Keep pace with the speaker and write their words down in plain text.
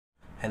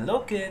Hello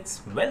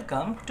kids,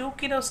 welcome to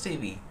Kiddos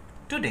TV.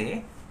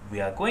 Today we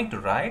are going to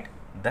write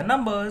the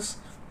numbers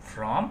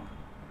from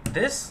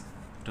this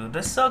to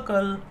the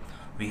circle.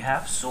 We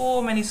have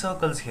so many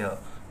circles here.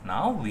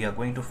 Now we are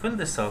going to fill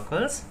the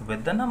circles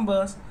with the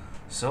numbers.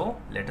 So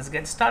let us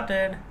get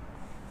started.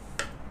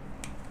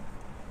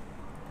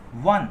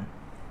 1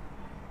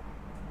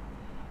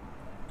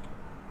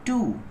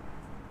 2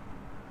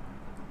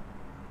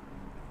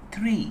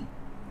 3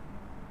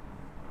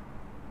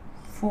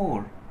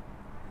 4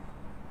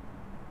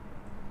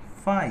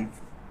 5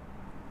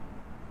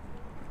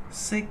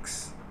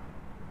 6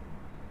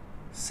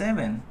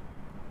 7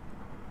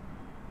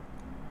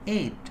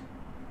 8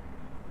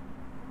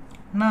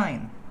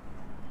 9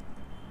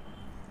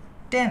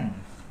 10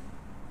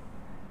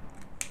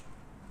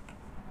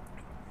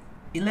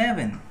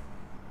 11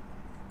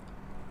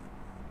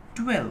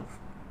 12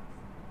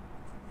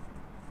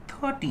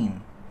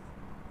 13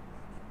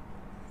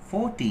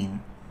 14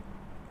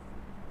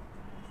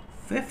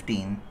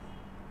 15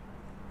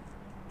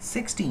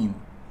 16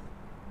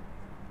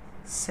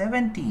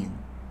 17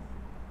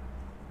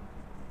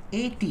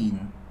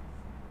 18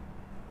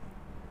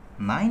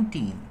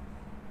 19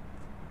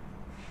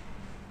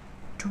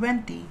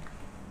 20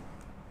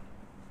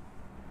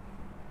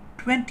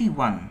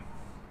 21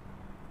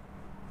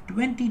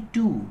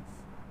 22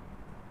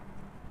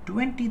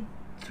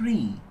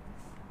 23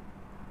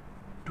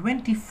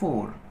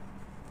 24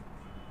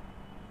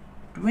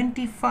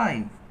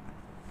 25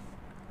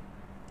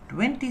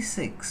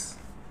 26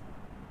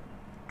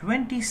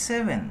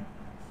 27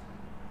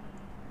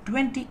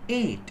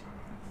 28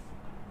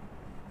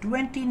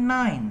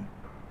 29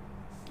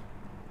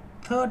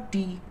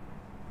 30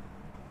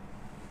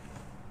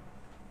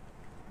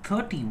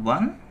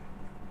 31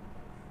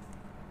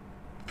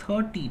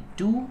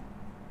 32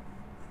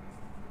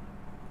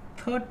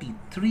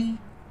 33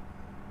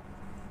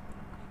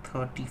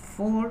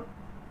 34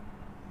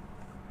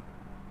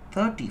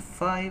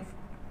 35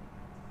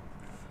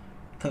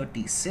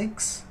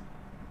 36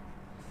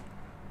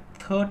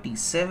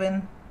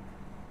 37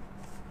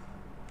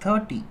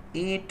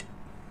 38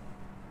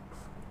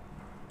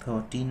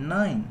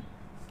 39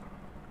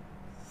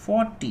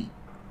 40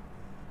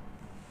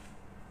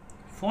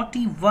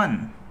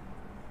 41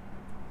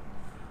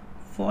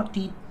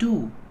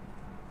 42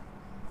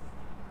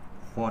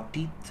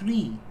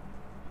 43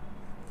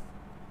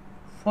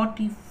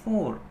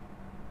 44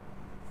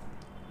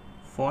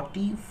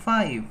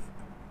 45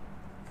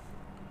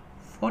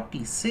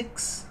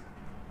 46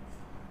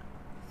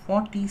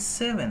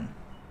 47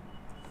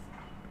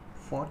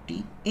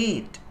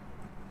 48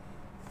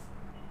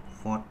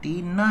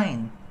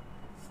 49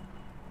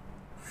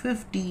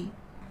 50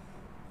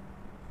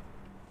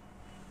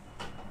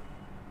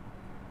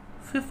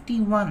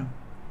 51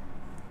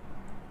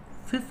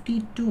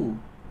 52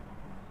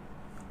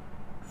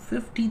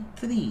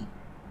 53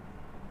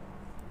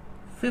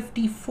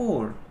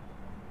 54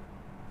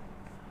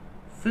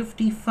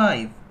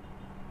 55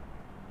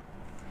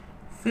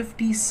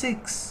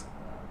 56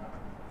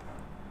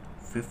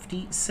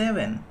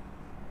 57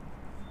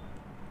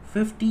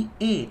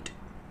 58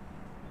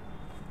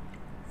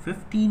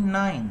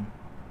 59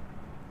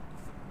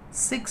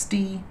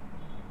 60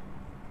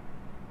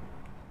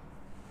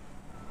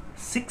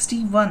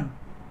 61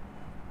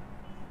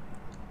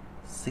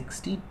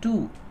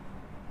 62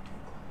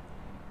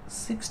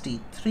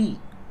 63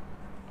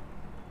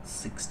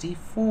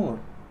 64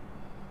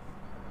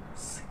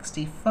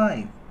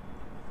 65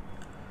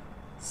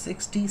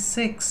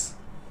 66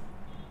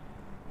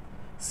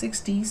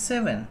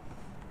 67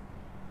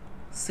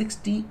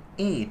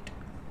 68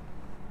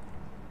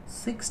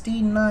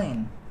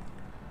 69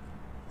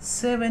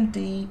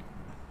 70.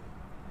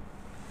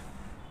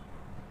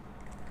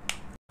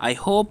 I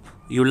hope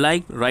you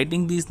like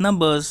writing these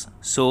numbers,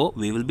 so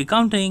we will be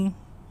counting.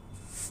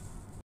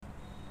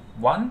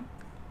 1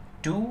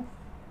 2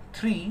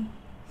 3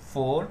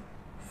 4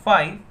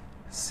 5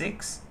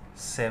 6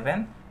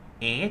 7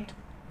 8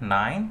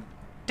 9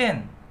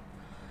 10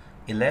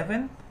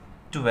 11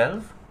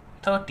 12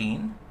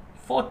 13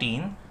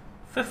 14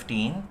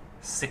 15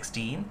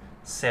 16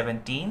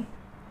 17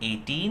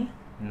 18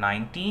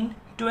 19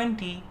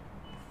 20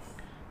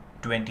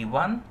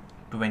 21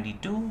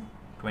 22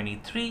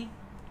 23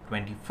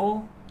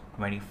 24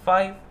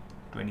 25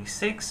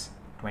 26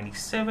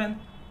 27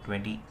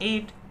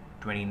 28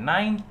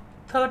 29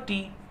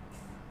 30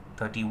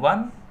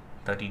 31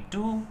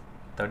 32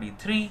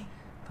 33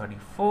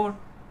 34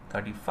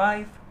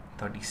 35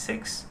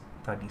 36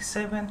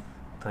 37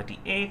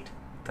 38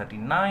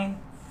 39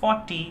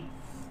 40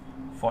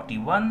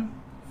 41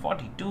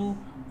 42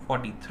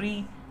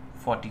 43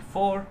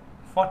 44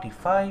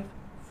 45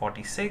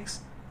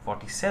 46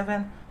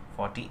 47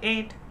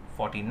 48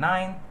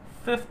 49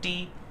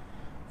 50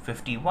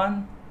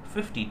 51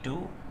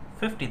 52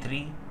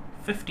 53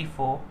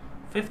 54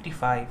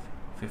 55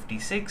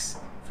 56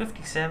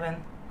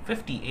 57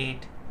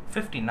 58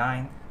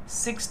 59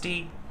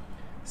 60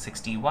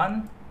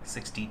 61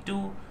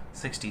 62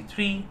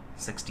 63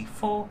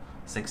 64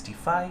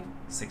 65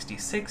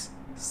 66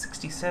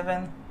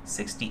 67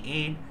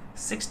 68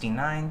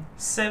 69,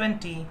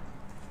 70.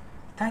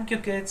 Thank you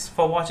kids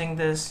for watching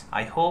this.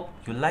 I hope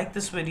you like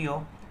this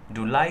video.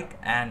 Do like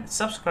and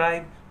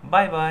subscribe.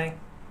 Bye bye.